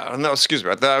 Yeah, no, excuse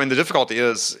me. I mean, the difficulty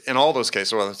is in all those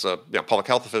cases, whether it's public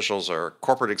health officials or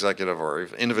corporate executive or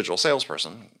individual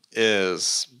salesperson,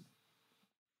 is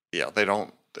they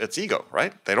don't. It's ego,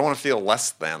 right? They don't want to feel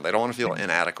less than. They don't want to feel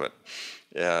inadequate.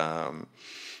 And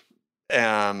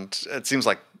it seems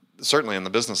like certainly in the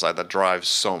business side that drives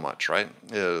so much, right?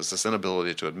 Is this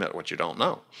inability to admit what you don't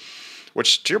know,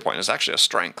 which to your point is actually a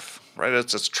strength, right?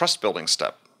 It's a trust building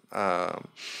step.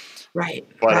 Right.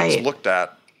 But it's looked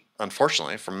at,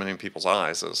 unfortunately, from many people's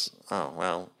eyes as, oh,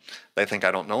 well, they think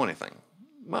I don't know anything.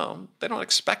 Well, they don't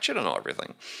expect you to know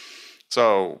everything.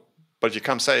 So, but if you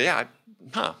come say, I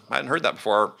hadn't heard that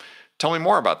before. Tell me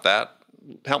more about that.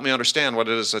 Help me understand what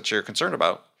it is that you're concerned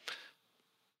about.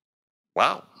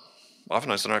 Wow.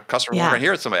 Oftentimes in a customer, we're going to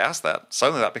hear somebody ask that.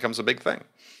 Suddenly that becomes a big thing.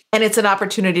 And it's an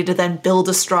opportunity to then build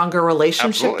a stronger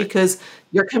relationship because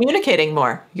you're communicating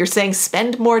more. You're saying,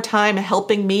 spend more time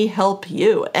helping me help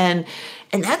you. And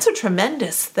that's a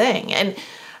tremendous thing. And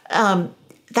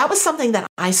that was something that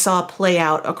I saw play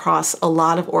out across a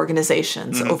lot of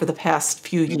organizations over the past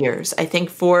few years. I think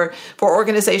for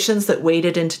organizations that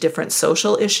waded into different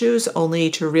social issues only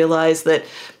to realize that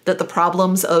the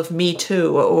problems of Me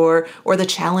Too or the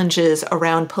challenges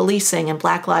around policing and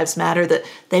Black Lives Matter that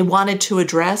they wanted to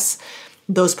address,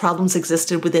 those problems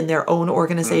existed within their own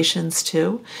organizations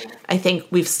too. I think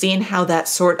we've seen how that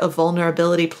sort of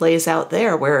vulnerability plays out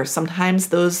there, where sometimes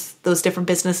those different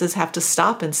businesses have to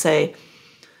stop and say,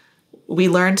 we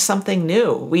learned something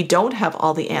new. We don't have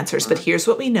all the answers, but here's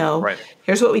what we know. Right.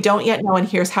 Here's what we don't yet know, and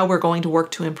here's how we're going to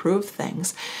work to improve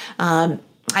things. I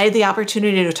had the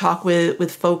opportunity to talk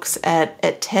with folks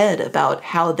at TED about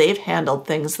how they've handled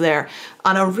things there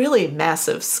on a really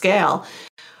massive scale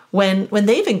when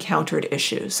they've encountered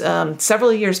issues.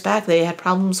 Several years back, they had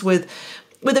problems with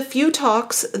a few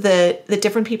talks that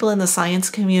different people in the science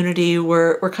community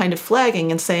were kind of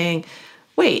flagging and saying,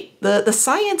 wait, the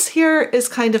science here is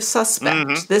kind of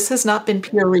suspect. This has not been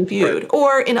peer reviewed. Right.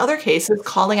 Or in other cases,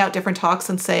 calling out different talks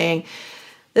and saying,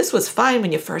 this was fine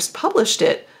when you first published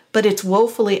it, but it's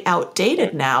woefully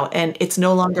outdated now and it's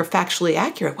no longer factually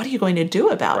accurate. What are you going to do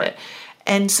about it?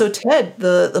 And so TED,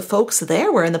 the folks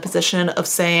there were in the position of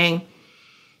saying,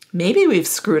 maybe we've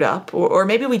screwed up, or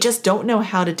maybe we just don't know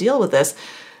how to deal with this.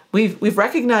 We've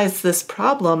recognized this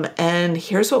problem, and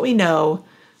here's what we know,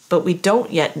 but we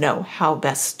don't yet know how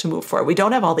best to move forward. We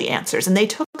don't have all the answers. And they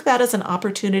took that as an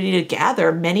opportunity to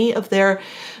gather many of their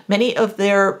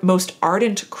most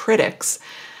ardent critics,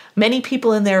 many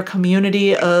people in their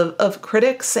community of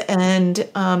critics, and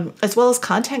as well as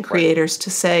content creators to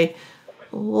say,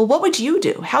 well, what would you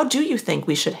do? How do you think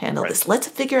we should handle this? Let's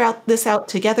figure this out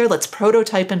together. Let's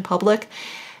prototype in public.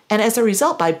 And as a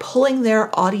result, by pulling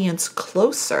their audience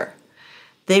closer,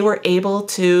 they were able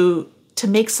to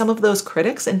make some of those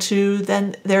critics into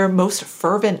then their most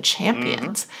fervent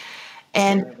champions.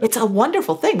 And it's a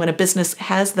wonderful thing when a business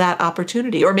has that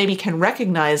opportunity, or maybe can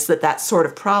recognize that sort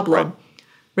of problem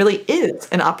really is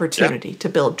an opportunity to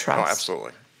build trust. Oh,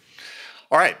 absolutely.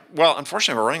 All right. Well,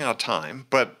 unfortunately, we're running out of time,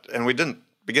 and we didn't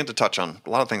begin to touch on a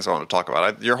lot of things I want to talk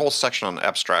about. Your whole section on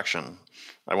abstraction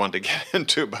I wanted to get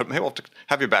into, but maybe we'll have to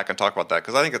have you back and talk about that,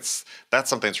 because I think that's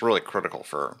something that's really critical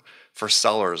for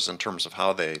sellers in terms of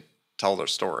how they tell their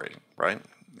story, right?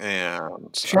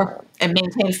 And sure. And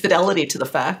maintain fidelity to the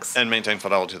facts.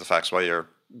 While you're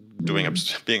doing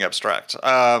being abstract.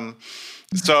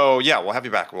 So yeah, we'll have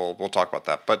you back. We'll talk about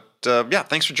that. But yeah,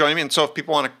 thanks for joining me. And so if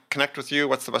people want to connect with you,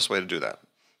 what's the best way to do that?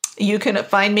 You can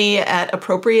find me at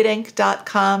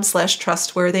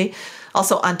appropriateinc.com/trustworthy.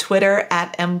 Also on Twitter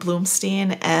at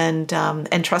 @mbloomstein, and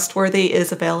Trustworthy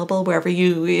is available wherever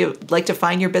you like to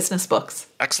find your business books.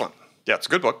 Excellent. Yeah, it's a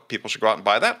good book. People should go out and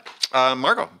buy that.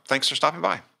 Margot, thanks for stopping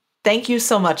by. Thank you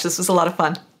so much. This was a lot of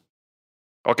fun.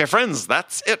 Okay, friends,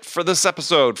 that's it for this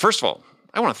episode. First of all,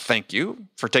 I want to thank you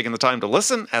for taking the time to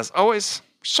listen. As always,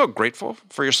 so grateful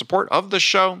for your support of the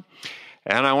show.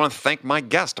 And I want to thank my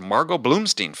guest, Margot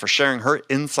Bloomstein, for sharing her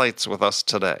insights with us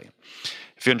today.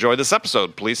 If you enjoyed this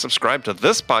episode, please subscribe to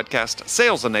this podcast,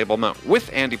 Sales Enablement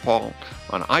with Andy Paul,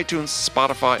 on iTunes,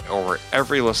 Spotify, or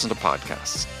wherever you listen to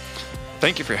podcasts.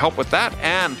 Thank you for your help with that,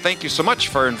 and thank you so much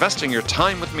for investing your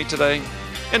time with me today.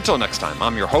 Until next time,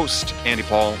 I'm your host, Andy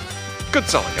Paul. Good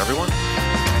selling, everyone.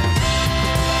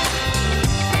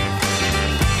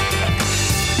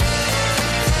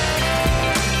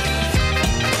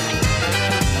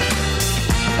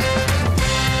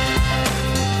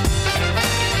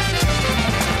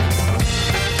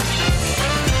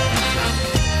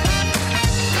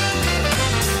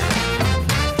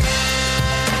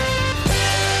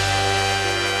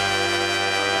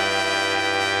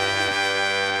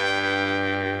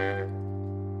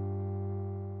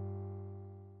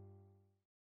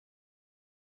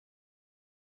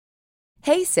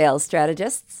 Hey, sales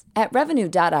strategists. At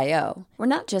Revenue.io, we're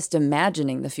not just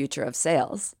imagining the future of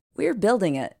sales, we're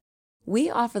building it. We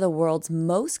offer the world's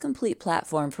most complete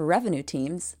platform for revenue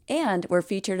teams, and we're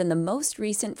featured in the most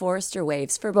recent Forrester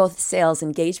Waves for both sales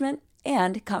engagement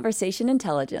and conversation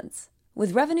intelligence.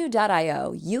 With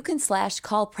Revenue.io, you can slash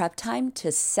call prep time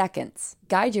to seconds,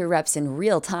 guide your reps in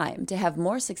real time to have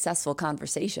more successful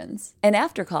conversations. And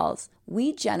after calls,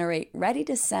 we generate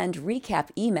ready-to-send recap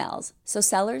emails so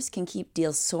sellers can keep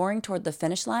deals soaring toward the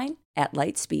finish line at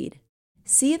light speed.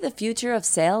 See the future of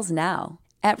sales now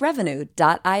at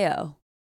Revenue.io.